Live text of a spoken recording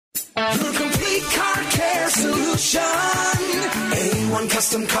Your complete car care solution. A1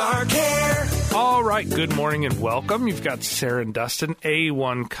 Custom Car Care. All right, good morning and welcome. You've got Sarah and Dustin,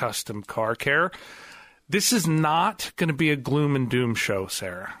 A1 Custom Car Care. This is not going to be a gloom and doom show,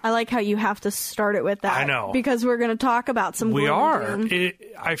 Sarah. I like how you have to start it with that. I know. Because we're going to talk about some gloom and doom.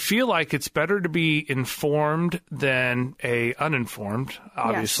 I feel like it's better to be informed than uninformed,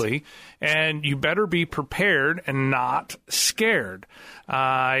 obviously. Yes. And you better be prepared and not scared.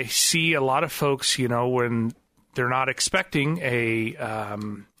 I see a lot of folks, when they're not expecting a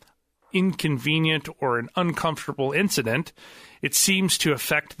inconvenient or an uncomfortable incident, it seems to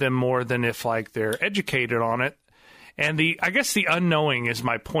affect them more than if they're educated on it. And I guess the unknowing is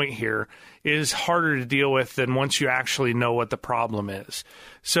my point here, is harder to deal with than once you actually know what the problem is.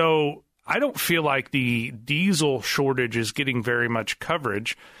 So I don't feel like the diesel shortage is getting very much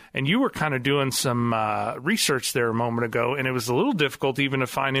coverage. And you were kind of doing some research there a moment ago, and it was a little difficult even to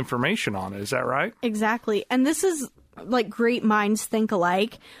find information on it. Is that right? Exactly. And this is great minds think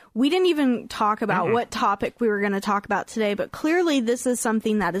alike. We didn't even talk about what topic we were going to talk about today, but clearly this is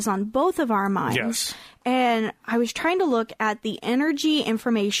something that is on both of our minds. Yes. And I was trying to look at the Energy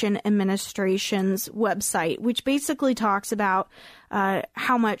Information Administration's website, which basically talks about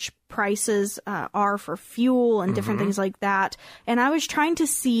how much prices are for fuel and different things like that. And I was trying to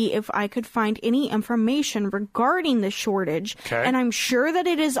see if I could find any information regarding the shortage. Okay. And I'm sure that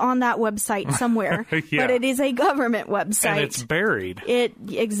it is on that website somewhere, Yeah. but it is a government website. And it's buried.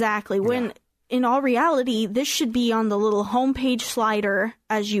 Exactly. When in all reality, this should be on the little homepage slider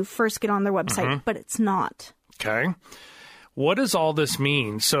as you first get on their website, but it's not. Okay. What does all this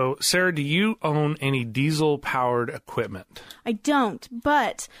mean? So, Sarah, do you own any diesel-powered equipment? I don't,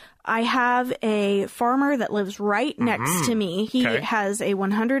 but I have a farmer that lives right next to me. He has a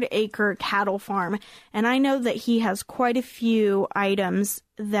 100-acre cattle farm, and I know that he has quite a few items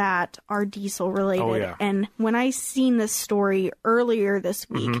that are diesel-related. Oh, yeah. And when I seen this story earlier this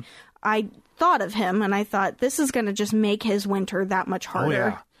week, I thought of him, and I thought, this is going to just make his winter that much harder. Oh,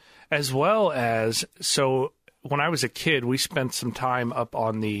 yeah. As well as, so when I was a kid, we spent some time up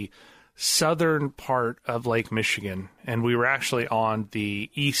on the southern part of Lake Michigan, and we were actually on the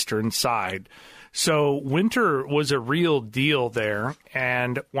eastern side. So winter was a real deal there.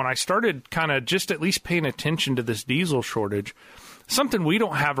 And when I started kind of just at least paying attention to this diesel shortage, something we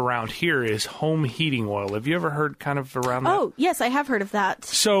don't have around here is home heating oil. Have you ever heard kind of around that? Oh, yes, I have heard of that.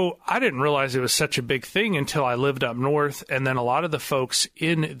 So I didn't realize it was such a big thing until I lived up north. And then a lot of the folks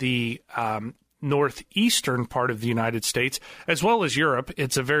in the northeastern part of the United States, as well as Europe,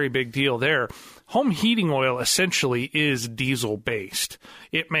 it's a very big deal there. Home heating oil essentially is diesel-based.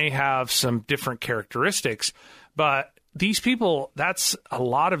 It may have some different characteristics, but these people, that's a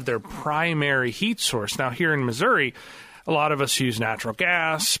lot of their primary heat source. Now, here in Missouri, a lot of us use natural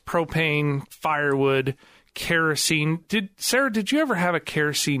gas, propane, firewood, kerosene. Sarah, did you ever have a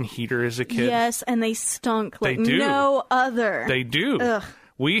kerosene heater as a kid? Yes, and they stunk like They do. no other. They do. Ugh.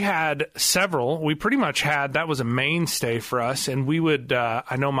 We had several. We pretty much had, that was a mainstay for us. And we would,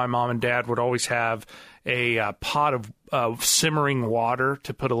 I know my mom and dad would always have a pot of simmering water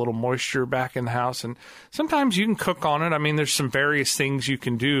to put a little moisture back in the house. And sometimes you can cook on it. I mean, there's some various things you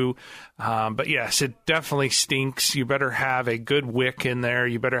can do. But yes, it definitely stinks. You better have a good wick in there.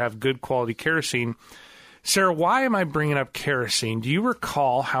 You better have good quality kerosene. Sarah, why am I bringing up kerosene? Do you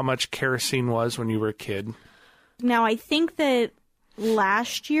recall how much kerosene was when you were a kid? Now, I think that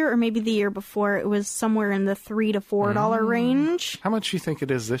last year or maybe the year before, it was somewhere in the $3 to $4 range. How much do you think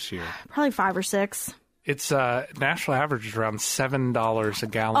it is this year? Probably $5 or $6. It's national average is around $7 a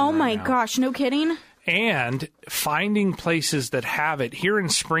gallon. Oh right my now. gosh, no kidding? And finding places that have it here in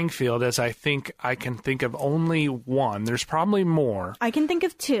Springfield, as I think I can think of only one. There's probably more. I can think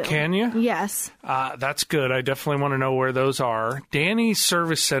of two. Can you? Yes. That's good. I definitely want to know where those are. Danny's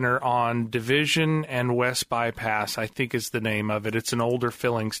Service Center on Division and West Bypass, I think is the name of it. It's an older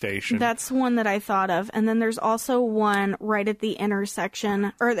filling station. That's one that I thought of. And then there's also one right at the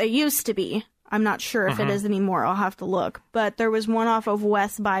intersection, or there used to be. I'm not sure if it is anymore. I'll have to look. But there was one off of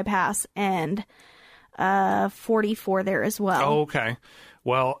West Bypass and 44 there as well. Oh, okay.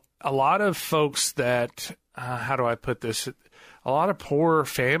 Well, a lot of folks that, how do I put this? A lot of poor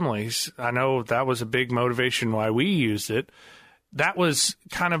families, I know that was a big motivation why we used it. That was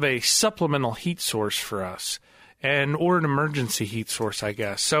kind of a supplemental heat source for us, or an emergency heat source, I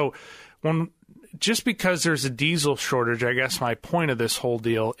guess. So just because there's a diesel shortage, I guess my point of this whole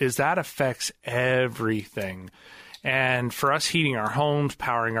deal is that affects everything. And for us heating our homes,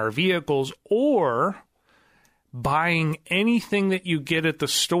 powering our vehicles, or buying anything that you get at the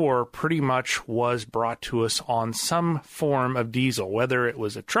store pretty much was brought to us on some form of diesel, whether it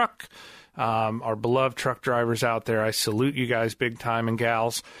was a truck. Our beloved truck drivers out there, I salute you guys big time, and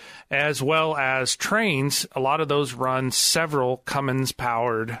gals, as well as trains. A lot of those run several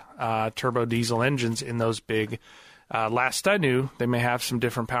Cummins-powered turbo diesel engines in those big. Last I knew, they may have some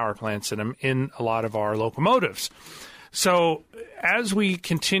different power plants in them in a lot of our locomotives. So as we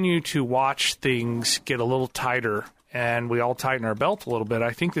continue to watch things get a little tighter and we all tighten our belt a little bit,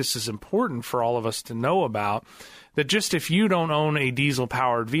 I think this is important for all of us to know about, that just if you don't own a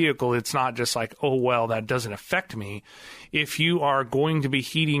diesel-powered vehicle, it's not just like, oh, well, that doesn't affect me. If you are going to be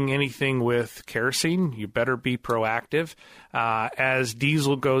heating anything with kerosene, you better be proactive. As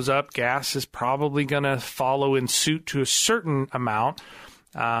diesel goes up, gas is probably going to follow in suit to a certain amount.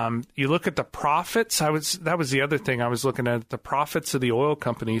 You look at the profits. That was the other thing I was looking at, the profits of the oil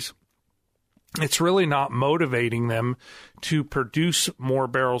companies. It's really not motivating them to produce more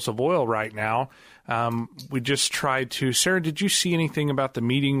barrels of oil right now. We just tried to. Sarah, did you see anything about the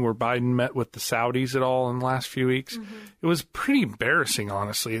meeting where Biden met with the Saudis at all in the last few weeks? Mm-hmm. It was pretty embarrassing,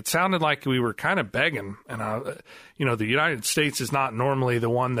 honestly. It sounded like we were kind of begging. And, the United States is not normally the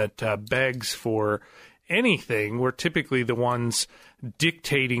one that begs for anything. We're typically the ones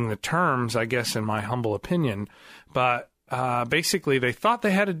dictating the terms, I guess, in my humble opinion. But basically, they thought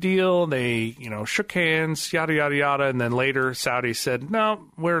they had a deal. They, shook hands, yada, yada, yada. And then later, Saudi said, no,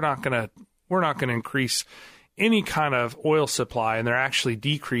 we're not going to increase any kind of oil supply. And they're actually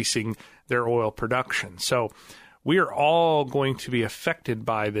decreasing their oil production. So we are all going to be affected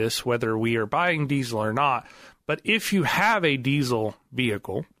by this, whether we are buying diesel or not. But if you have a diesel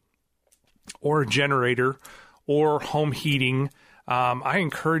vehicle or a generator or home heating, I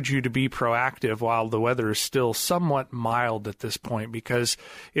encourage you to be proactive while the weather is still somewhat mild at this point, because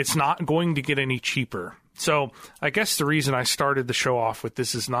it's not going to get any cheaper. So I guess the reason I started the show off with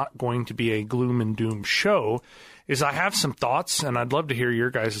this is not going to be a gloom and doom show, is I have some thoughts, and I'd love to hear your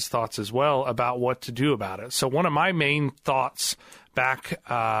guys' thoughts as well about what to do about it. So one of my main thoughts back,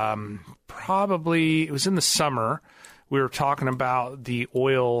 probably it was in the summer, we were talking about the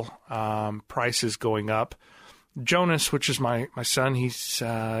oil prices going up. Jonas, which is my son, he's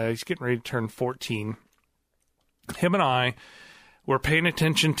getting ready to turn 14. Him and I were paying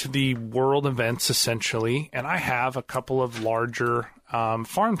attention to the world events, essentially, and I have a couple of larger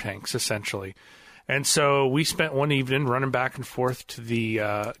farm tanks, essentially. And so we spent one evening running back and forth to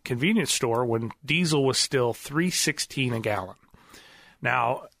the convenience store when diesel was still $3.16 a gallon.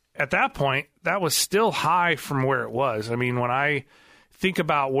 Now, at that point, that was still high from where it was. I mean, when I think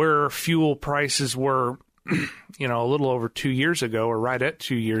about where fuel prices were, a little over 2 years ago, or right at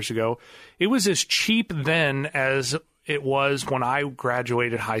 2 years ago, it was as cheap then as it was when I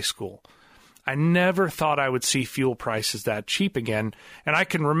graduated high school. I never thought I would see fuel prices that cheap again. And I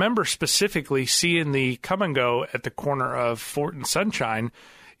can remember specifically seeing the come and go at the corner of Fort and Sunshine.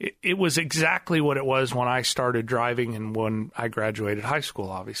 It was exactly what it was when I started driving and when I graduated high school,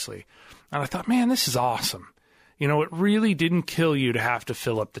 obviously. And I thought, man, this is awesome. It really didn't kill you to have to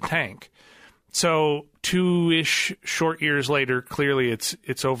fill up the tank. So 2-ish short years later, clearly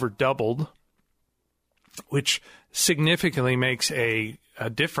it's over doubled, which significantly makes a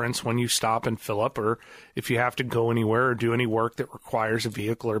difference when you stop and fill up, or if you have to go anywhere or do any work that requires a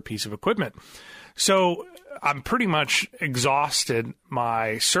vehicle or a piece of equipment. So I'm pretty much exhausted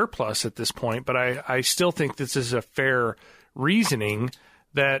my surplus at this point, but I still think this is a fair reasoning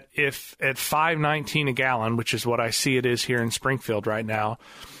that if at $5.19 a gallon, which is what I see it is here in Springfield right now,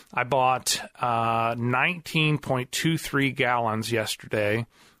 I bought 19.23 gallons yesterday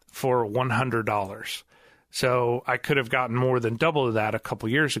for $100. So I could have gotten more than double of that a couple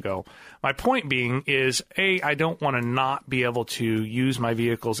years ago. My point being is, A, I don't want to not be able to use my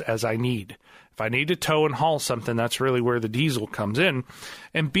vehicles as I need. If I need to tow and haul something, that's really where the diesel comes in.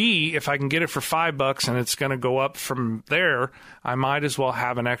 And B, if I can get it for $5 and it's going to go up from there, I might as well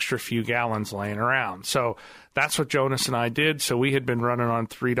have an extra few gallons laying around. So that's what Jonas and I did. So we had been running on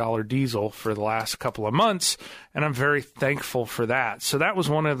 $3 diesel for the last couple of months, and I'm very thankful for that. So that was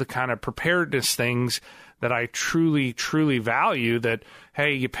one of the kind of preparedness things that I truly, truly value, that,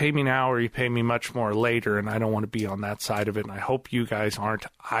 hey, you pay me now or you pay me much more later, and I don't want to be on that side of it, and I hope you guys aren't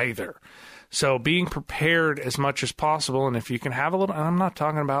either. So being prepared as much as possible, and if you can have a little, and I'm not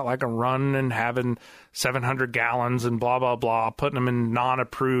talking about like a run and having 700 gallons and blah, blah, blah, putting them in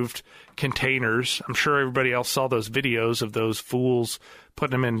non-approved containers. I'm sure everybody else saw those videos of those fools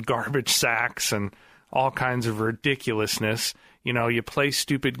putting them in garbage sacks and all kinds of ridiculousness. You play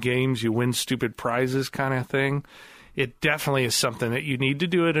stupid games, you win stupid prizes kind of thing. it definitely is something that you need to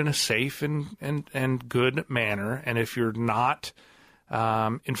do it in a safe and good manner. And if you're not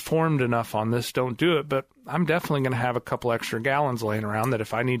informed enough on this, don't do it. But I'm definitely going to have a couple extra gallons laying around that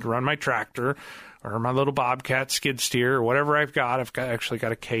if I need to run my tractor or my little Bobcat skid steer or whatever I've actually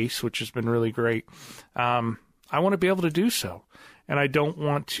got a case, which has been really great. I want to be able to do so. And I don't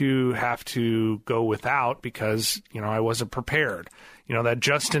want to have to go without because, I wasn't prepared. That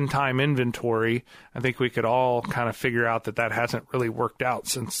just-in-time inventory, I think we could all kind of figure out that hasn't really worked out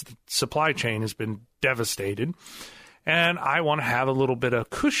since the supply chain has been devastated. And I want to have a little bit of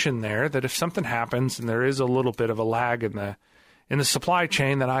cushion there that if something happens and there is a little bit of a lag in the supply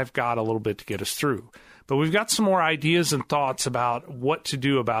chain, that I've got a little bit to get us through. But we've got some more ideas and thoughts about what to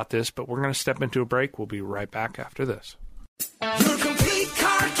do about this, but we're going to step into a break. We'll be right back after this. Your complete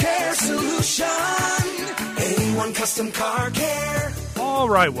car care solution. A1 Custom Car Care. All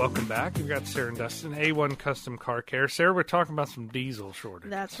right, welcome back. We've got Sarah and Dustin, A1 Custom Car Care. Sarah, we're talking about some diesel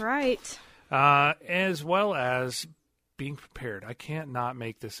shortages. That's right. As well as being prepared. I can't not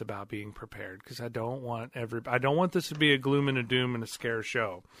make this about being prepared because I don't want this to be a gloom and a doom and a scare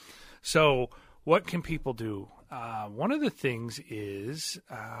show. So what can people do? One of the things is,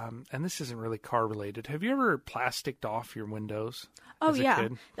 and this isn't really car related. Have you ever plasticed off your windows? Oh, yeah.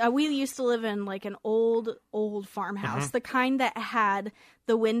 We used to live in like an old farmhouse, the kind that had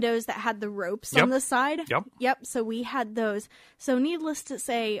the windows that had the ropes on the side. Yep. So we had those. So needless to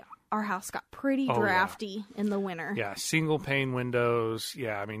say, our house got pretty drafty in the winter. Yeah, single pane windows.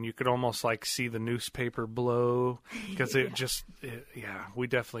 Yeah, I mean, you could almost like see the newspaper blow because we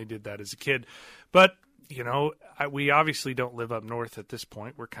definitely did that as a kid. But, we obviously don't live up north at this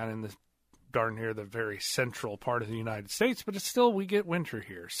point. We're kind of in the darn near the very central part of the United States, but it's still, we get winter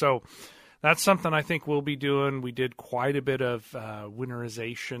here. So that's something I think we'll be doing. We did quite a bit of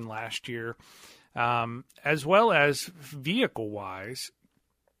winterization last year, as well as vehicle-wise.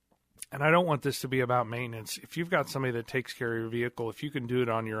 And I don't want this to be about maintenance. If you've got somebody that takes care of your vehicle, if you can do it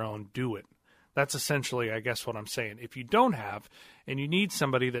on your own, do it. That's essentially, I guess, what I'm saying. If you don't have, and you need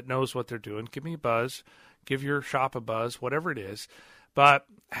somebody that knows what they're doing, give me a buzz, give your shop a buzz, whatever it is. But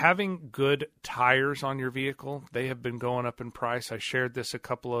having good tires on your vehicle, they have been going up in price. I shared this a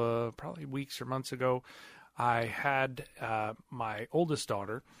couple of probably weeks or months ago. I had my oldest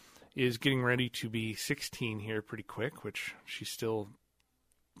daughter is getting ready to be 16 here pretty quick, which she's still,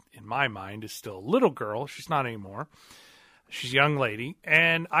 in my mind, is still a little girl. She's not anymore. She's a young lady,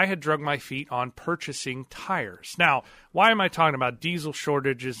 and I had drug my feet on purchasing tires. Now, why am I talking about diesel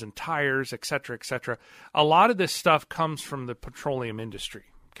shortages and tires, et cetera, et cetera? A lot of this stuff comes from the petroleum industry,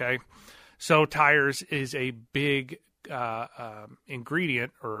 okay? So tires is a big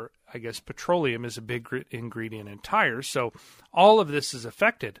ingredient, or I guess petroleum is a big ingredient in tires. So all of this is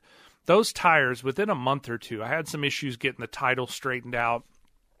affected. Those tires, within a month or two, I had some issues getting the title straightened out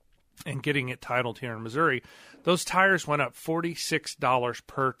and getting it titled here in Missouri. Those tires went up $46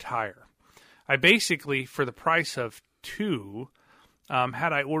 per tire. I basically, for the price of two,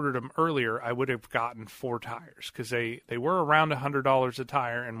 had I ordered them earlier, I would have gotten 4 tires because they were around $100 a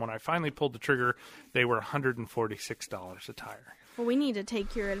tire, and when I finally pulled the trigger, they were $146 a tire. Well, we need to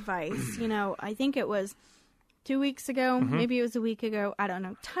take your advice. I think it was 2 weeks ago, maybe it was a week ago. I don't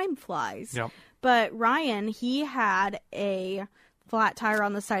know. Time flies. Yep. But Ryan, he had a flat tire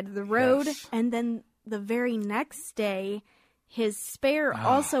on the side of the road, and then the very next day his spare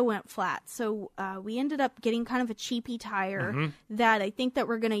also went flat. So we ended up getting kind of a cheapy tire that I think that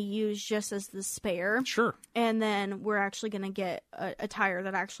we're going to use just as the spare. Sure. And then we're actually going to get a tire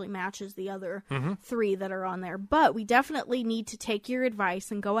that actually matches the other 3 that are on there. But we definitely need to take your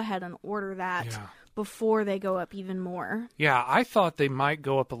advice and go ahead and order that before they go up even more. Yeah, I thought they might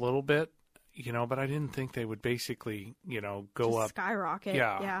go up a little bit. But I didn't think they would basically, go just up. Skyrocket.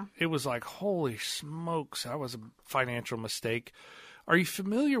 Yeah. It was like, holy smokes, that was a financial mistake. Are you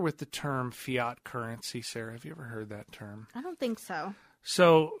familiar with the term fiat currency, Sarah? Have you ever heard that term? I don't think so.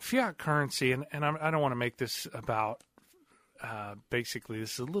 So fiat currency, and I don't want to make this about, basically,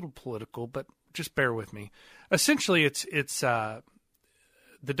 this is a little political, but just bear with me. Essentially, it's the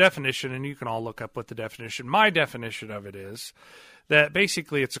definition, and you can all look up what the definition, my definition of it is, that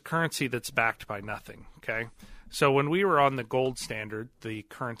basically it's a currency that's backed by nothing, okay? So when we were on the gold standard, the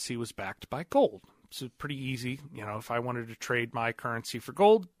currency was backed by gold. It's pretty easy. If I wanted to trade my currency for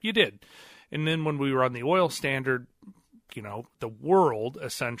gold, you did. And then when we were on the oil standard, the world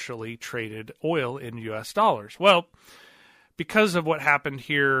essentially traded oil in U.S. dollars. Well, because of what happened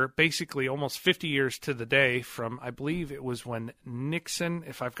here, basically almost 50 years to the day from, I believe it was when Nixon,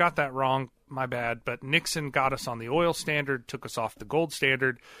 if I've got that wrong, my bad, but Nixon got us on the oil standard, took us off the gold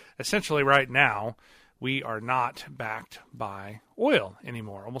standard. Essentially right now, we are not backed by oil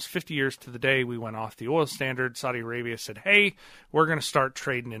anymore. Almost 50 years to the day, we went off the oil standard. Saudi Arabia said, hey, we're going to start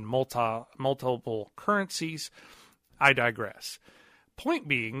trading in multiple currencies. I digress. Point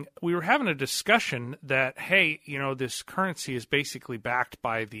being, we were having a discussion that, hey, this currency is basically backed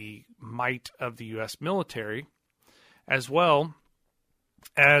by the might of the U.S. military, as well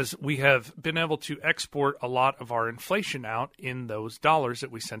as we have been able to export a lot of our inflation out in those dollars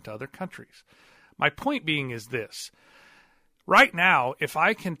that we sent to other countries. My point being is this. Right now, if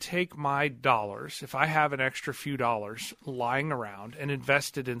I can take my dollars, if I have an extra few dollars lying around and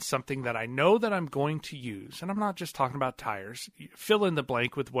invested in something that I know that I'm going to use, and I'm not just talking about tires, fill in the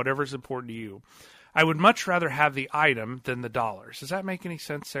blank with whatever's important to you, I would much rather have the item than the dollars. Does that make any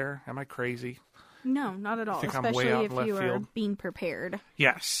sense, Sarah? Am I crazy? No, not at all, especially if you are being prepared.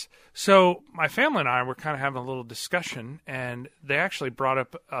 Yes. So my family and I were kind of having a little discussion, and they actually brought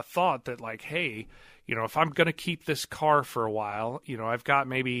up a thought that, like, hey, if I'm going to keep this car for a while, I've got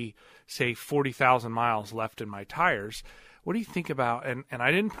maybe, say, 40,000 miles left in my tires. What do you think about, and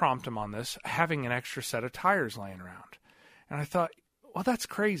I didn't prompt them on this, having an extra set of tires laying around? And I thought, well, that's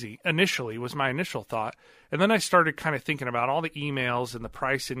crazy, initially, was my initial thought. And then I started kind of thinking about all the emails and the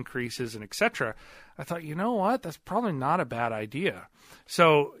price increases and et cetera. I thought, you know what? That's probably not a bad idea.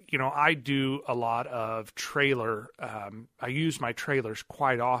 So, I do a lot of trailer. I use my trailers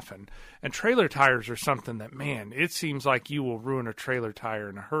quite often. And trailer tires are something that, man, it seems like you will ruin a trailer tire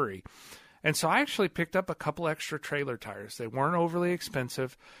in a hurry. And so I actually picked up a couple extra trailer tires. They weren't overly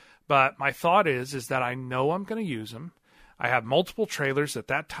expensive. But my thought is that I know I'm going to use them. I have multiple trailers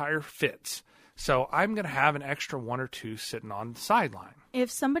that tire fits. So I'm going to have an extra one or two sitting on the sideline.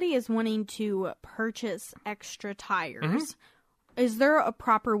 If somebody is wanting to purchase extra tires, is there a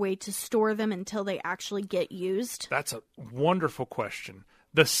proper way to store them until they actually get used? That's a wonderful question.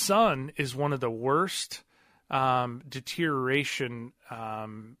 The sun is one of the worst deterioration,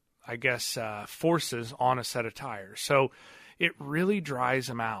 forces on a set of tires. So it really dries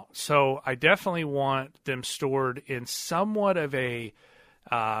them out. So I definitely want them stored in somewhat of a,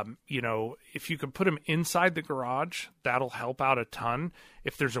 if you can put them inside the garage, that'll help out a ton.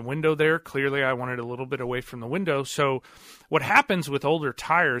 If there's a window there, clearly I want it a little bit away from the window. So what happens with older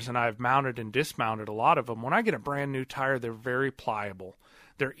tires, and I've mounted and dismounted a lot of them, when I get a brand new tire, they're very pliable.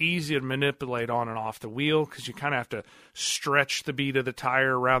 They're easy to manipulate on and off the wheel because you kind of have to stretch the bead of the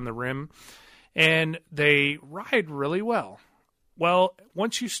tire around the rim. And they ride really well. Well,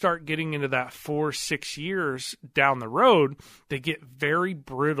 once you start getting into that 4-6 years down the road, they get very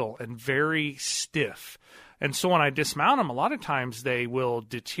brittle and very stiff. And so when I dismount them, a lot of times they will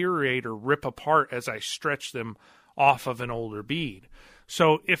deteriorate or rip apart as I stretch them off of an older bead.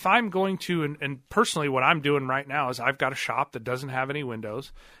 So if I'm going to, and personally what I'm doing right now is I've got a shop that doesn't have any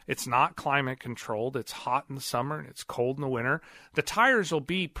windows. It's not climate controlled. It's hot in the summer and it's cold in the winter. The tires will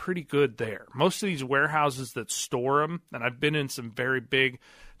be pretty good there. Most of these warehouses that store them, and I've been in some very big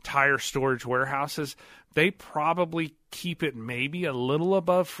tire storage warehouses, they probably keep it maybe a little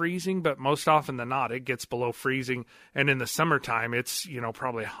above freezing, but most often than not, it gets below freezing. And in the summertime, it's,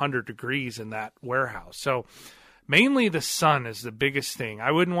 probably 100 degrees in that warehouse. So mainly the sun is the biggest thing.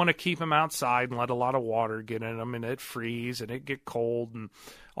 I wouldn't want to keep them outside and let a lot of water get in them and it freeze and it get cold and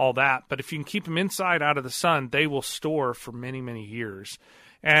all that. But if you can keep them inside out of the sun, they will store for many, many years.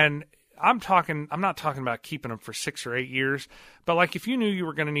 And I'm not talking about keeping them for 6 or 8 years, but like if you knew you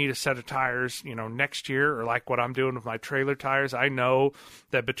were going to need a set of tires, next year, or like what I'm doing with my trailer tires, I know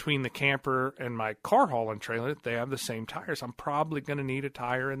that between the camper and my car hauling trailer, they have the same tires. I'm probably going to need a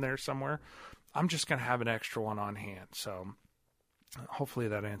tire in there somewhere. I'm just going to have an extra one on hand. So hopefully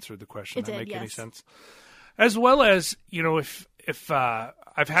that answered the question. Does that make any sense? As well as, if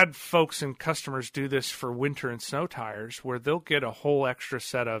I've had folks and customers do this for winter and snow tires where they'll get a whole extra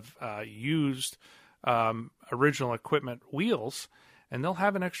set of used original equipment wheels, and they'll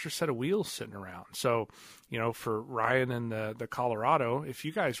have an extra set of wheels sitting around. So, for Ryan and the Colorado, if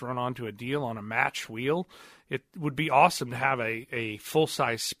you guys run onto a deal on a match wheel, it would be awesome to have a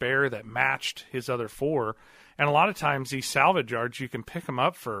full-size spare that matched his other 4. And a lot of times these salvage yards, you can pick them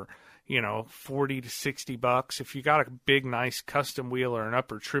up for, $40 to $60. If you got a big, nice custom wheel or an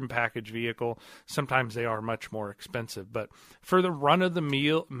upper trim package vehicle, sometimes they are much more expensive. But for the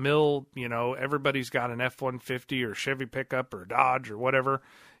run-of-the-mill, everybody's got an F-150 or Chevy pickup or Dodge or whatever,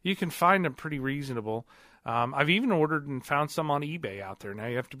 you can find them pretty reasonable. I've even ordered and found some on eBay out there. Now,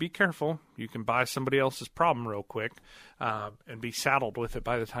 you have to be careful. You can buy somebody else's problem real quick and be saddled with it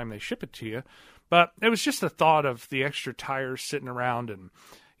by the time they ship it to you. But it was just the thought of the extra tires sitting around and,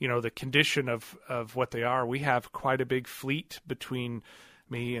 the condition of what they are. We have quite a big fleet between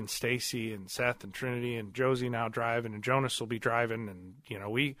me and Stacy and Seth and Trinity and Josie now driving, and Jonas will be driving. And, you know,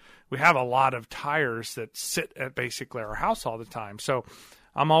 we have a lot of tires that sit at basically our house all the time. So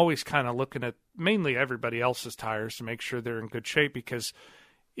I'm always kind of looking at mainly everybody else's tires to make sure they're in good shape, because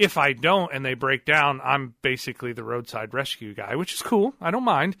if I don't and they break down, I'm basically the roadside rescue guy, which is cool. I don't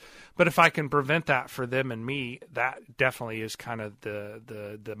mind. But if I can prevent that for them and me, that definitely is kind of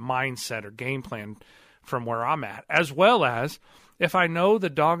the mindset or game plan from where I'm at. As well as if I know the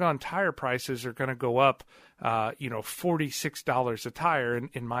doggone tire prices are going to go up, $46 a tire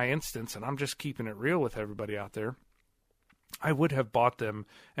in my instance, and I'm just keeping it real with everybody out there, I would have bought them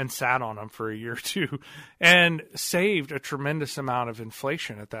and sat on them for a year or two and saved a tremendous amount of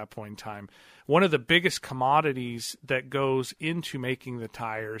inflation at that point in time. One of the biggest commodities that goes into making the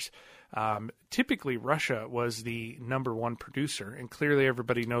tires, typically Russia was the number one producer, and clearly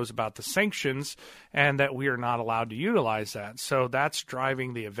everybody knows about the sanctions and that we are not allowed to utilize that. So that's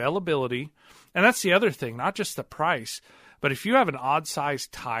driving the availability. And that's the other thing, not just the price, but if you have an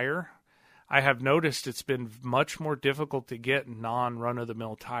odd-sized tire, I have noticed it's been much more difficult to get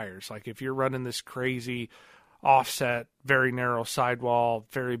non-run-of-the-mill tires. Like if you're running this crazy offset, very narrow sidewall,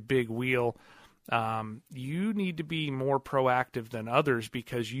 very big wheel, you need to be more proactive than others,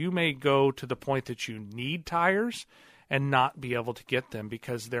 because you may go to the point that you need tires and not be able to get them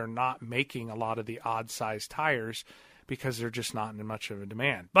because they're not making a lot of the odd-sized tires because they're just not in much of a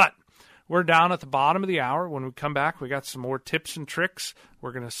demand. But we're down at the bottom of the hour. When we come back, we got some more tips and tricks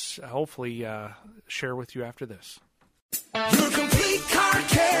we're going to hopefully share with you after this. Your complete car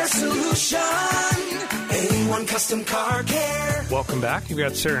care solution. A1 Custom Car Care. Welcome back. You've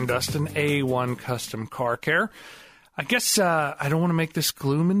got Sarah and Dustin, A1 Custom Car Care. I guess I don't want to make this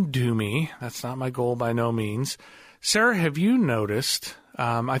gloom and doomy. That's not my goal by no means. Sarah, have you noticed,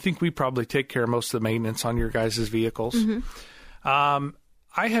 I think we probably take care of most of the maintenance on your guys' vehicles. Mm-hmm.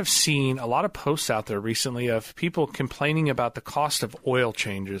 I have seen a lot of posts out there recently of people complaining about the cost of oil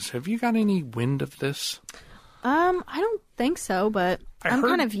changes. Have you got any wind of this? I don't think so, but I'm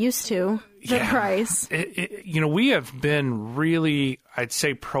kind of used to the price. We have been really, I'd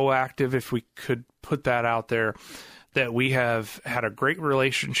say, proactive, if we could put that out there, that we have had a great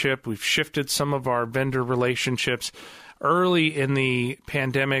relationship. We've shifted some of our vendor relationships. Early in the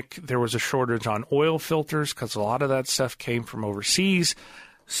pandemic, there was a shortage on oil filters because a lot of that stuff came from overseas.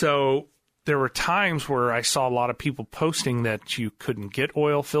 So there were times where I saw a lot of people posting that you couldn't get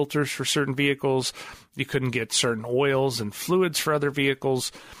oil filters for certain vehicles. You couldn't get certain oils and fluids for other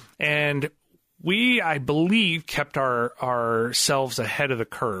vehicles. And we, I believe, kept ourselves ahead of the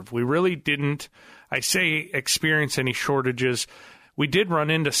curve. We really didn't, experience any shortages. We did run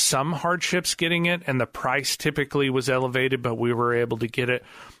into some hardships getting it, and the price typically was elevated, but we were able to get it.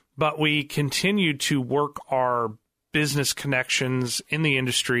 But we continued to work our business connections in the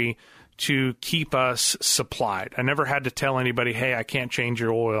industry to keep us supplied. I never had to tell anybody, hey, I can't change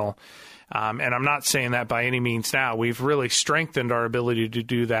your oil. And I'm not saying that by any means now. We've really strengthened our ability to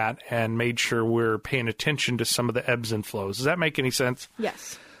do that and made sure we're paying attention to some of the ebbs and flows. Does that make any sense?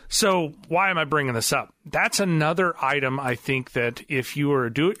 Yes. So why am I bringing this up? That's another item I think that if you are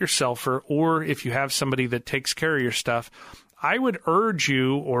a do-it-yourselfer or if you have somebody that takes care of your stuff, I would urge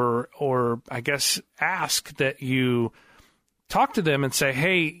you or I guess ask that you talk to them and say,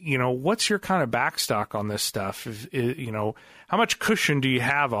 hey, what's your kind of backstock on this stuff? How much cushion do you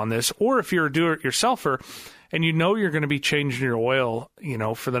have on this? Or if you're a do-it-yourselfer and you're going to be changing your oil,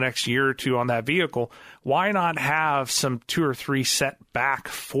 for the next year or two on that vehicle, why not have some 2 or 3 set back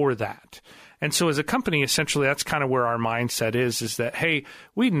for that? And so as a company, essentially, that's kind of where our mindset is that, hey,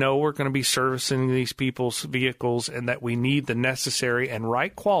 we know we're going to be servicing these people's vehicles and that we need the necessary and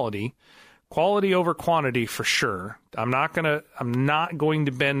right quality over quantity for sure. I'm not going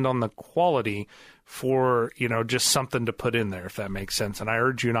to bend on the quality for, just something to put in there, if that makes sense. And I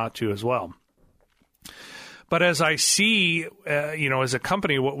urge you not to as well. But as I see, as a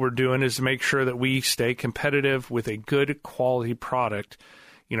company, what we're doing is to make sure that we stay competitive with a good quality product.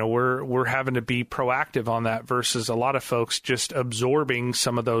 We're having to be proactive on that versus a lot of folks just absorbing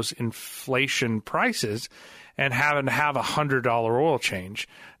some of those inflation prices and having to have $100 oil change.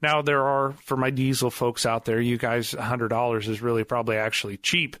 Now, there are, for my diesel folks out there, you guys, $100 is really probably actually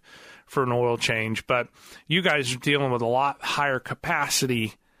cheap for an oil change, but you guys are dealing with a lot higher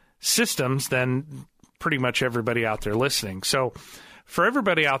capacity systems than pretty much everybody out there listening. So for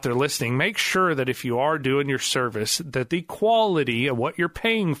everybody out there listening, make sure that if you are doing your service, that the quality of what you're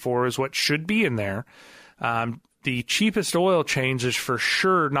paying for is what should be in there. the cheapest oil change is for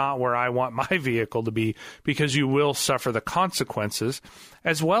sure not where I want my vehicle to be, because you will suffer the consequences,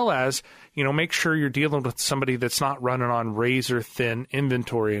 as well as, make sure you're dealing with somebody that's not running on razor thin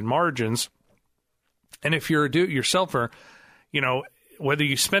inventory and margins. And if you're a do-it-yourselfer, whether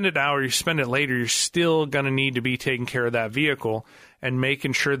you spend it now or you spend it later, you're still going to need to be taking care of that vehicle and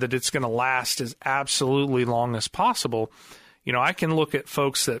making sure that it's going to last as absolutely long as possible. I can look at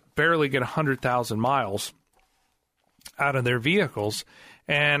folks that barely get 100,000 miles out of their vehicles,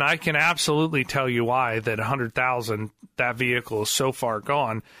 and I can absolutely tell you why that 100,000, that vehicle is so far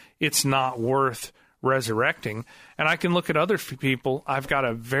gone, it's not worth resurrecting. And I can look at other people. I've got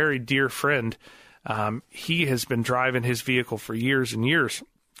a very dear friend. He has been driving his vehicle for years and years,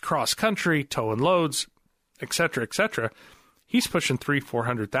 cross country, towing loads, et cetera, et cetera. He's pushing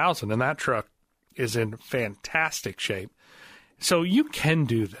 300,000-400,000, and that truck is in fantastic shape. So you can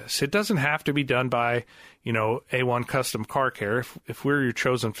do this. It doesn't have to be done by, A1 Custom Car Care. If we're your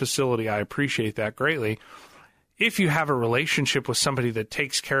chosen facility, I appreciate that greatly. If you have a relationship with somebody that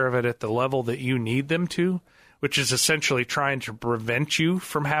takes care of it at the level that you need them to, which is essentially trying to prevent you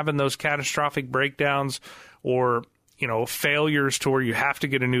from having those catastrophic breakdowns or, failures to where you have to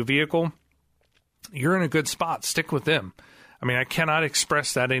get a new vehicle, you're in a good spot. Stick with them. I mean, I cannot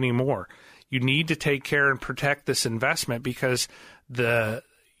express that anymore. You need to take care and protect this investment, because the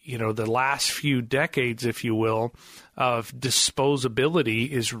last few decades, if you will, of disposability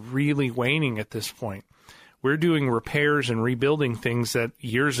is really waning at this point. We're doing repairs and rebuilding things that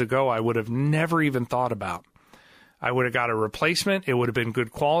years ago I would have never even thought about. I would have got a replacement, it would have been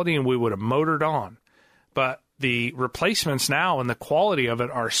good quality, and we would have motored on. But the replacements now and the quality of it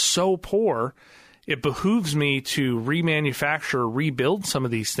are so poor, it behooves me to remanufacture, rebuild some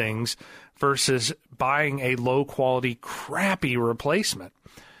of these things versus buying a low-quality, crappy replacement.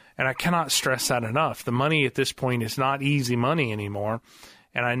 And I cannot stress that enough. The money at this point is not easy money anymore.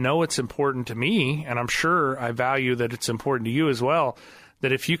 And I know it's important to me, and I'm sure I value that it's important to you as well,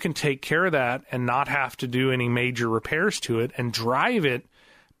 that if you can take care of that and not have to do any major repairs to it and drive it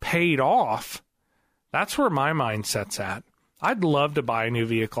paid off, that's where my mindset's at. I'd love to buy a new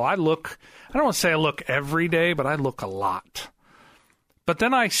vehicle. I don't want to say I look every day, but I look a lot. But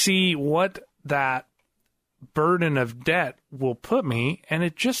then I see what that burden of debt will put me, and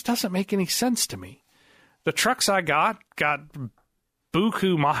it just doesn't make any sense to me. The trucks I got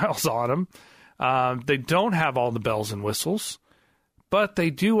buku miles on them. They don't have all the bells and whistles, but they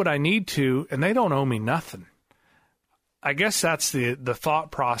do what I need to, and they don't owe me nothing. I guess that's the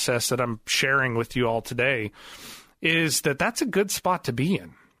thought process that I'm sharing with you all today, is that that's a good spot to be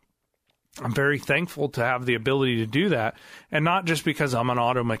in. I'm very thankful to have the ability to do that, and not just because I'm an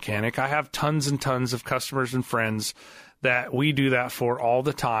auto mechanic. I have tons and tons of customers and friends that we do that for all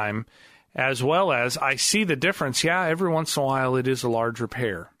the time, as well as I see the difference. Yeah, every once in a while it is a large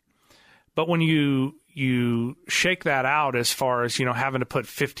repair. But when you shake that out as far as, having to put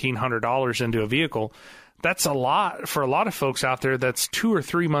 $1,500 into a vehicle, that's a lot for a lot of folks out there. That's 2 or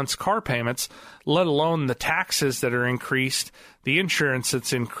 3 months car payments, let alone the taxes that are increased, the insurance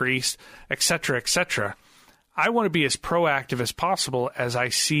that's increased, et cetera, et cetera. I want to be as proactive as possible as I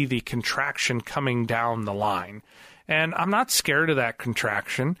see the contraction coming down the line. And I'm not scared of that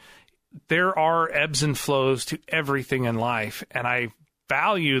contraction. There are ebbs and flows to everything in life, and I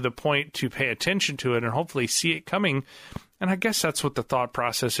value the point to pay attention to it and hopefully see it coming. And I guess that's what the thought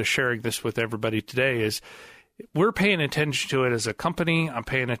process of sharing this with everybody today is. We're paying attention to it as a company. I'm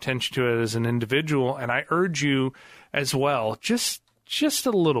paying attention to it as an individual. And I urge you as well, just a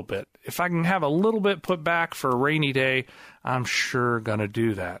little bit. If I can have a little bit put back for a rainy day, I'm sure going to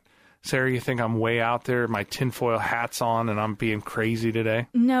do that. Sarah, you think I'm way out there, my tinfoil hat's on, and I'm being crazy today?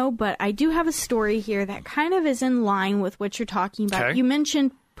 No, but I do have a story here that kind of is in line with what you're talking about. Okay. You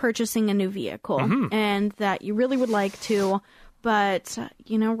mentioned purchasing a new vehicle and that you really would like to, but,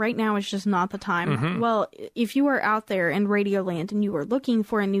 right now is just not the time. Well, if you are out there in Radioland and you are looking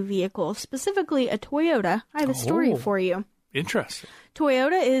for a new vehicle, specifically a Toyota, I have a story for you. Interesting.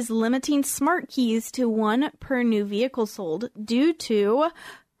 Toyota is limiting smart keys to 1 per new vehicle sold due to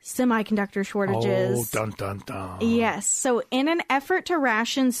semiconductor shortages. Oh, dun, dun, dun. Yes. So in an effort to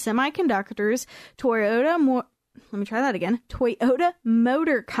ration semiconductors, Toyota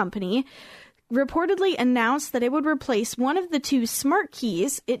Motor Company reportedly announced that it would replace one of the 2 smart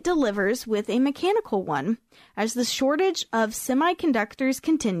keys it delivers with a mechanical one. As the shortage of semiconductors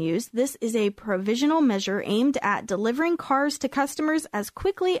continues, this is a provisional measure aimed at delivering cars to customers as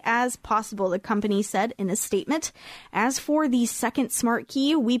quickly as possible, the company said in a statement. As for the second smart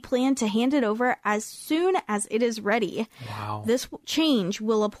key, we plan to hand it over as soon as it is ready. Wow. This change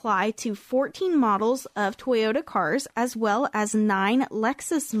will apply to 14 models of Toyota cars as well as 9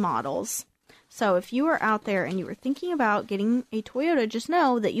 Lexus models. So if you are out there and you were thinking about getting a Toyota, just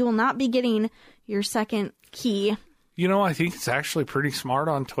know that you will not be getting your second key. You know, I think it's actually pretty smart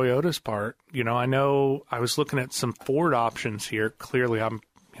on Toyota's part. You know I was looking at some Ford options here. Clearly, I'm,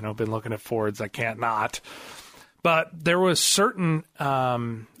 been looking at Fords. I can't not. But there was certain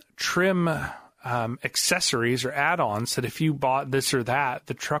trim accessories or add-ons that if you bought this or that,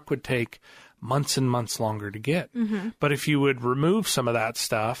 the truck would take months and months longer to get. Mm-hmm. But if you would remove some of that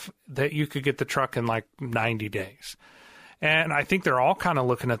stuff, that you could get the truck in like 90 days. And I think they're all kind of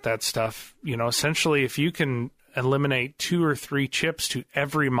looking at that stuff. Essentially, if you can eliminate 2 or 3 chips to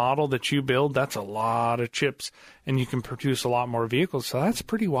every model that you build, that's a lot of chips, and you can produce a lot more vehicles. So that's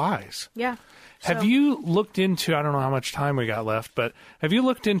pretty wise. Yeah. Have you looked into, I don't know how much time we got left, but have you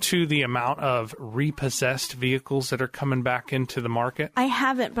looked into the amount of repossessed vehicles that are coming back into the market? I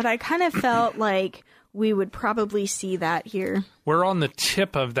haven't, but I kind of felt like we would probably see that here. We're on the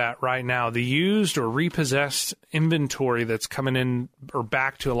tip of that right now. The used or repossessed inventory that's coming in or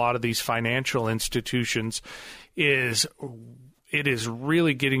back to a lot of these financial institutions is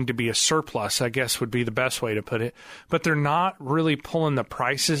really getting to be a surplus, I guess would be the best way to put it. But they're not really pulling the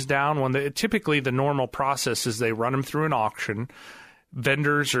prices down. Typically the normal process is they run them through an auction.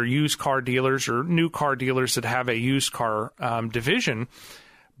 Vendors or used car dealers or new car dealers that have a used car division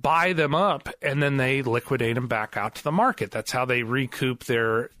buy them up, and then they liquidate them back out to the market. That's how they recoup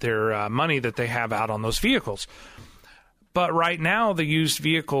their money that they have out on those vehicles. But right now, the used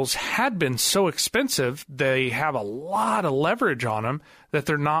vehicles had been so expensive, they have a lot of leverage on them that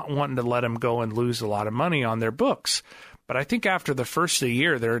they're not wanting to let them go and lose a lot of money on their books. But I think after the first of the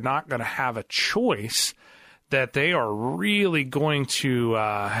year, they're not going to have a choice, that they are really going to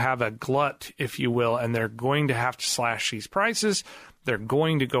have a glut, if you will, and they're going to have to slash these prices. They're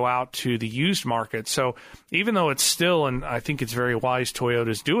going to go out to the used market. So even though it's still, and I think it's very wise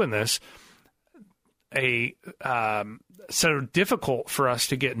Toyota's doing this, so difficult for us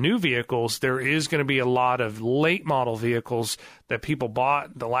to get new vehicles, there is going to be a lot of late model vehicles that people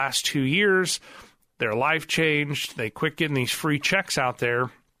bought the last 2 years. Their life changed. They quit getting these free checks out there,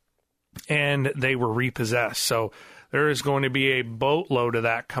 and they were repossessed. So there is going to be a boatload of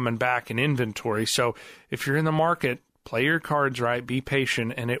that coming back in inventory. So if you're in the market, play your cards right, be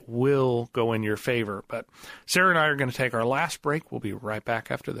patient, and it will go in your favor. But Sarah and I are going to take our last break. We'll be right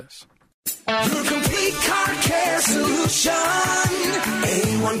back after this. Your complete car care solution.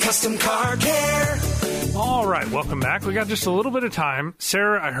 A1 Custom Car Care. All right, welcome back. We got just a little bit of time.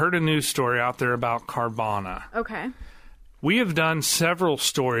 Sarah, I heard a news story out there about Carvana. Okay. We have done several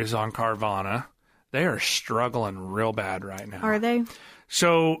stories on Carvana. They are struggling real bad right now. Are they?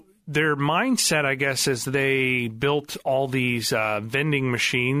 So their mindset, I guess, is they built all these vending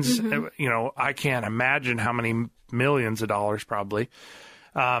machines. Mm-hmm. I can't imagine how many millions of dollars probably.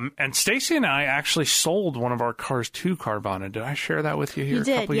 And Stacy and I actually sold one of our cars to Carvana. Did I share that with you here a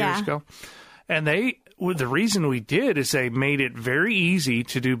couple years ago? And the reason we did is they made it very easy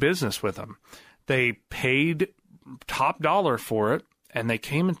to do business with them. They paid top dollar for it, and they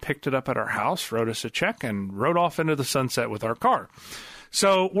came and picked it up at our house, wrote us a check, and rode off into the sunset with our car.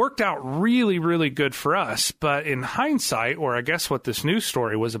 So it worked out really, really good for us. But in hindsight, or I guess what this news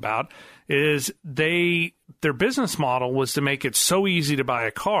story was about, is their business model was to make it so easy to buy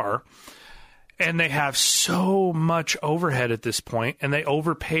a car, and they have so much overhead at this point, and they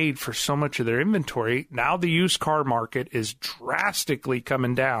overpaid for so much of their inventory. Now the used car market is drastically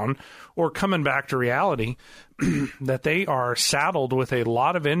coming down, or coming back to reality, that they are saddled with a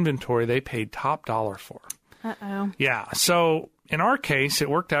lot of inventory they paid top dollar for. Uh-oh. Yeah, so in our case, it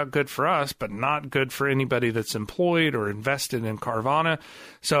worked out good for us, but not good for anybody that's employed or invested in Carvana.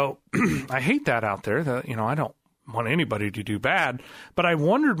 So I hate that out there. That I don't want anybody to do bad. But I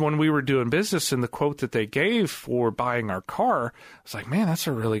wondered when we were doing business, and the quote that they gave for buying our car, I was like, man, that's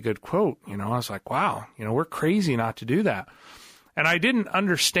a really good quote. I was like, wow, we're crazy not to do that. And I didn't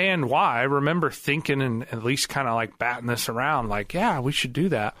understand why. I remember thinking and at least kind of like batting this around, like, yeah, we should do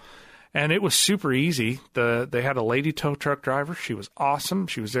that. And it was super easy. They had a lady tow truck driver. She was awesome.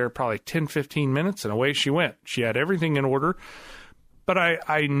 She was there probably 10, 15 minutes, and away she went. She had everything in order. But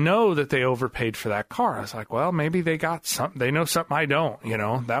I know that they overpaid for that car. I was like, well, maybe they got something. They know something I don't,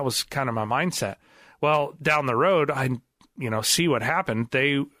 That was kind of my mindset. Well, down the road, I see what happened.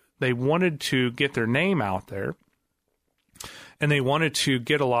 They wanted to get their name out there, and they wanted to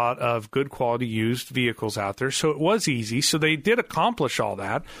get a lot of good quality used vehicles out there. So it was easy. So they did accomplish all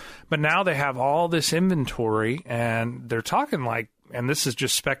that. But now they have all this inventory, and they're talking like, and this is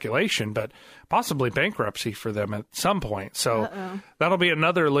just speculation, but possibly bankruptcy for them at some point. So that'll be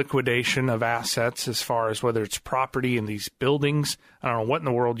another liquidation of assets as far as whether it's property in these buildings. I don't know what in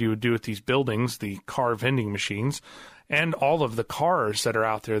the world you would do with these buildings, the car vending machines, and all of the cars that are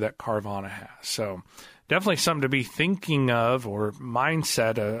out there that Carvana has. So definitely something to be thinking of, or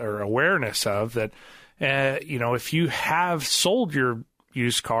mindset or awareness of, that, if you have sold your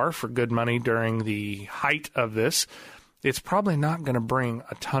used car for good money during the height of this, it's probably not going to bring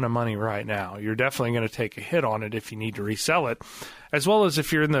a ton of money right now. You're definitely going to take a hit on it if you need to resell it, as well as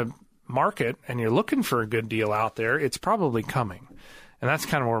if you're in the market and you're looking for a good deal out there, it's probably coming. And that's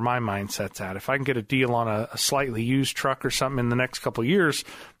kind of where my mindset's at. If I can get a deal on a slightly used truck or something in the next couple of years,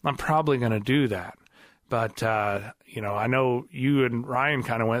 I'm probably going to do that. But, I know you and Ryan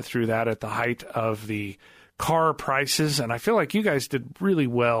kind of went through that at the height of the car prices, and I feel like you guys did really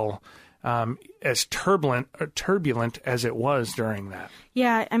well, as turbulent as it was during that.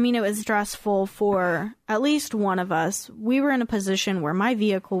 Yeah, I mean, it was stressful for at least one of us. We were in a position where my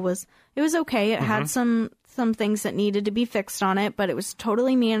vehicle was okay. It had some things that needed to be fixed on it, but it was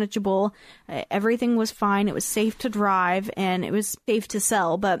totally manageable. Everything was fine. It was safe to drive, and it was safe to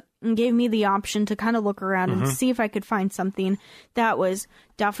sell, but it gave me the option to kind of look around and see if I could find something that was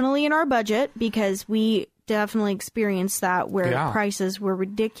definitely in our budget, because we definitely experienced that where prices were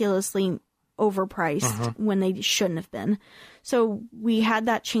ridiculously overpriced when they shouldn't have been. So we had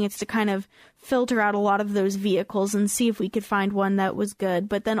that chance to kind of filter out a lot of those vehicles and see if we could find one that was good,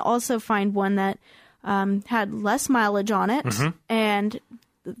 but then also find one that had less mileage on it and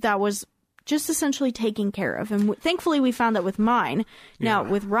that was just essentially taken care of. And thankfully we found that with mine. Now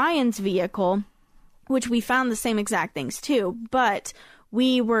with Ryan's vehicle, which we found the same exact things too, but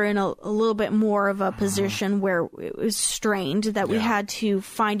we were in a little bit more of a position where it was strained, that we had to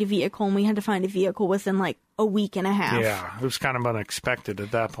find a vehicle, and we had to find a vehicle within like a week and a half. Yeah, it was kind of unexpected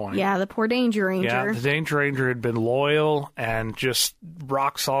at that point. Yeah, the poor Danger Ranger. Yeah, the Danger Ranger had been loyal and just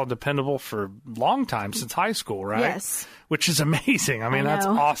rock solid dependable for a long time, since high school, right? Yes. Which is amazing. I mean, that's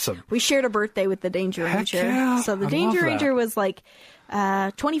awesome. We shared a birthday with the Danger Ranger. Yeah, so the Danger Ranger was like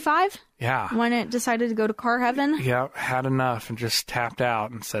 25. Yeah. When it decided to go to car heaven. Yeah, had enough and just tapped out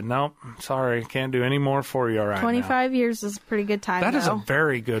and said, nope, I'm sorry, can't do any more for you right 25 years is a pretty good time, That is a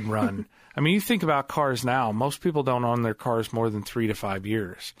very good run. I mean, you think about cars now, most people don't own their cars more than 3 to 5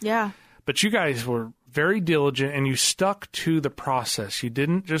 years. Yeah. But you guys were very diligent, and you stuck to the process. You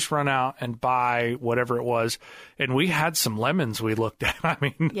didn't just run out and buy whatever it was. And we had some lemons we looked at. I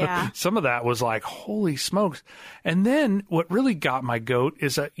mean, some of that was like, holy smokes. And then what really got my goat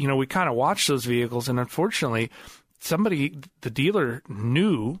is that, we kind of watched those vehicles, and unfortunately, the dealer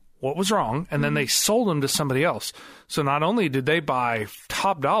knew what was wrong, and then they sold them to somebody else. So not only did they buy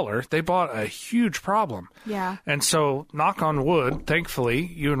top dollar, they bought a huge problem. Yeah. And so, knock on wood, thankfully,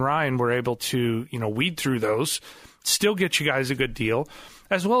 you and Ryan were able to, weed through those, still get you guys a good deal,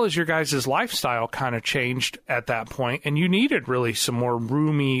 as well as your guys' lifestyle kind of changed at that point, and you needed really some more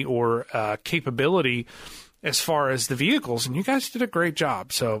roomy or capability as far as the vehicles, and you guys did a great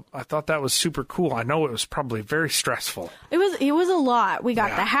job. So I thought that was super cool. I know it was probably very stressful. It was a lot. We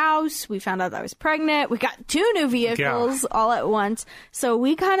got the house. We found out that I was pregnant. We got 2 new vehicles all at once. So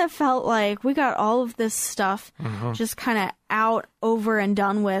we kind of felt like we got all of this stuff just kind of out, over, and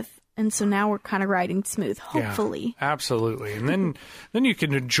done with. And so now we're kind of riding smooth, hopefully. Yeah, absolutely. And then you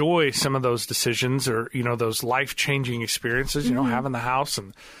can enjoy some of those decisions, or, those life-changing experiences, having the house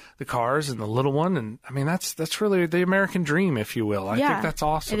and the cars and the little one. And I mean, that's really the American dream, if you will. I think that's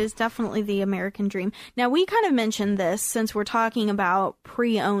awesome. It is definitely the American dream. Now, we kind of mentioned this since we're talking about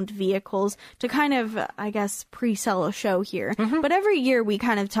pre-owned vehicles to kind of, I guess, pre-sell a show here. But every year we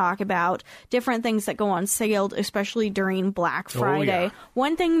kind of talk about different things that go on sale, especially during Black Friday. Oh, yeah.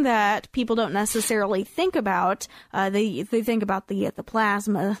 One thing that people don't necessarily think about, they think about the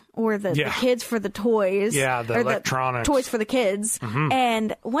plasma or the kids for the toys. Yeah, the electronics. The toys for the kids.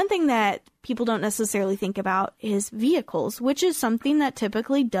 And one thing that people don't necessarily think about is vehicles, which is something that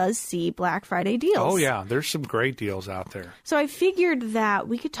typically does see Black Friday deals. Oh, yeah. There's some great deals out there. So I figured that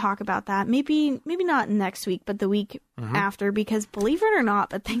we could talk about that. Maybe not next week, but the week after, because believe it or not,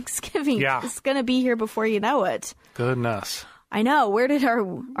 but Thanksgiving is going to be here before you know it. Goodness. I know. Where did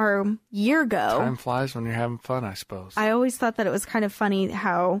our year go? Time flies when you're having fun, I suppose. I always thought that it was kind of funny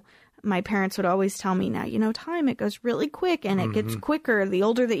how my parents would always tell me, now, time, it goes really quick and it gets quicker the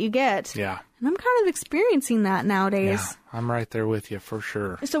older that you get. Yeah. And I'm kind of experiencing that nowadays. Yeah, I'm right there with you for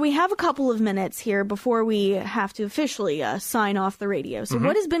sure. So we have a couple of minutes here before we have to officially sign off the radio. So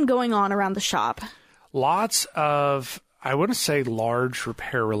what has been going on around the shop? Lots of, I wouldn't say large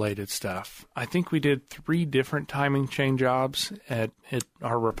repair-related stuff. I think we did 3 different timing chain jobs at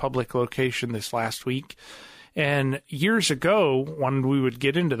our Republic location this last week. And years ago, when we would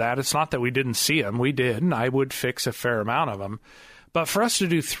get into that, it's not that we didn't see them. We did, and I would fix a fair amount of them. But for us to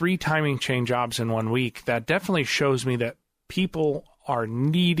do 3 timing chain jobs in 1 week, that definitely shows me that people are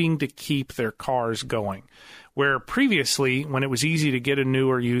needing to keep their cars going. Where previously, when it was easy to get a new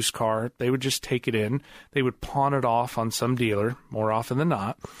or used car, they would just take it in. They would pawn it off on some dealer, more often than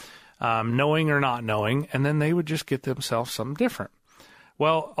not, knowing or not knowing, and then they would just get themselves something different.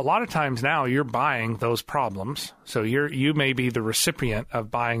 Well, a lot of times now you're buying those problems. So you may be the recipient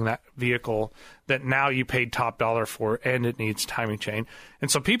of buying that vehicle that now you paid top dollar for and it needs timing chain. And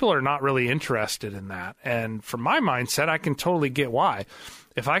so people are not really interested in that. And from my mindset, I can totally get why.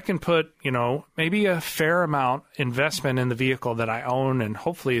 If I can put, maybe a fair amount investment in the vehicle that I own and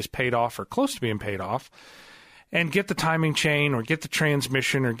hopefully is paid off or close to being paid off, and get the timing chain or get the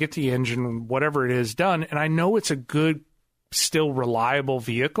transmission or get the engine, whatever it is done, and I know it's a good, still reliable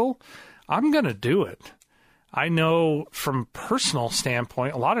vehicle, I'm going to do it. I know from personal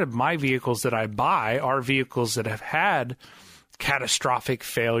standpoint, a lot of my vehicles that I buy are vehicles that have had catastrophic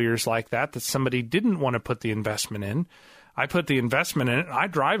failures like that somebody didn't want to put the investment in. I put the investment in it, and I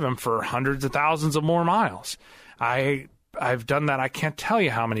drive them for hundreds of thousands of more miles. I've done that I can't tell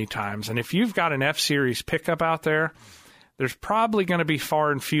you how many times. And if you've got an F-Series pickup out there, there's probably going to be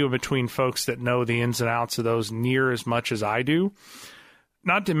far and few in between folks that know the ins and outs of those near as much as I do.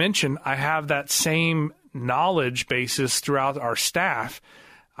 Not to mention, I have that same knowledge basis throughout our staff.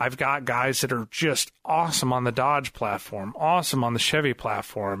 I've got guys that are just awesome on the Dodge platform, awesome on the Chevy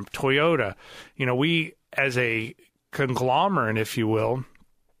platform, Toyota. We, as a conglomerate, if you will,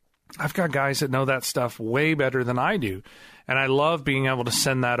 I've got guys that know that stuff way better than I do. And I love being able to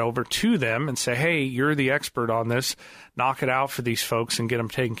send that over to them and say, hey, you're the expert on this. Knock it out for these folks and get them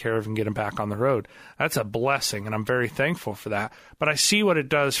taken care of and get them back on the road. That's a blessing, and I'm very thankful for that. But I see what it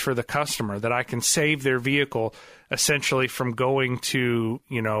does for the customer, that I can save their vehicle essentially from going to,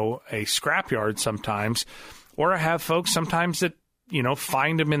 a scrapyard sometimes. Or I have folks sometimes that,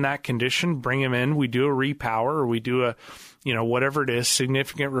 find them in that condition, bring them in. We do a repower or we do a whatever it is,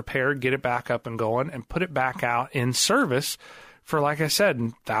 significant repair, get it back up and going, and put it back out in service for, like I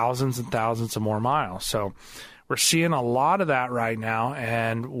said, thousands and thousands of more miles. So we're seeing a lot of that right now,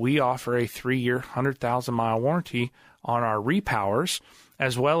 and we offer a 3-year, 100,000-mile warranty on our repowers,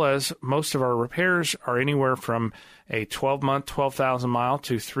 as well as most of our repairs are anywhere from a 12-month, 12,000-mile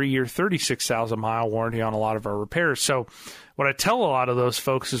to 3-year, 36,000-mile warranty on a lot of our repairs. So what I tell a lot of those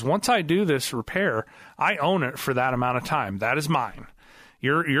folks is once I do this repair, I own it for that amount of time. That is mine.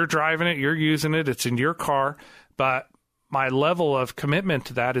 You're driving it, you're using it, it's in your car, but my level of commitment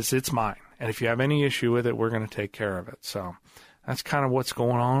to that is it's mine. And if you have any issue with it, we're going to take care of it. So that's kind of what's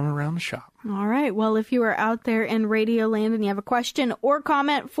going on around the shop. All right. Well, if you are out there in Radio Land and you have a question or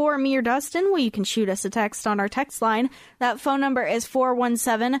comment for me or Dustin, well, you can shoot us a text on our text line. That phone number is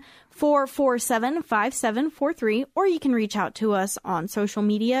 417-447-5743, or you can reach out to us on social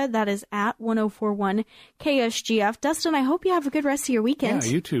media. That is at 1041 KSGF. Dustin, I hope you have a good rest of your weekend.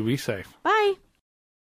 Yeah, you too. Be safe. Bye.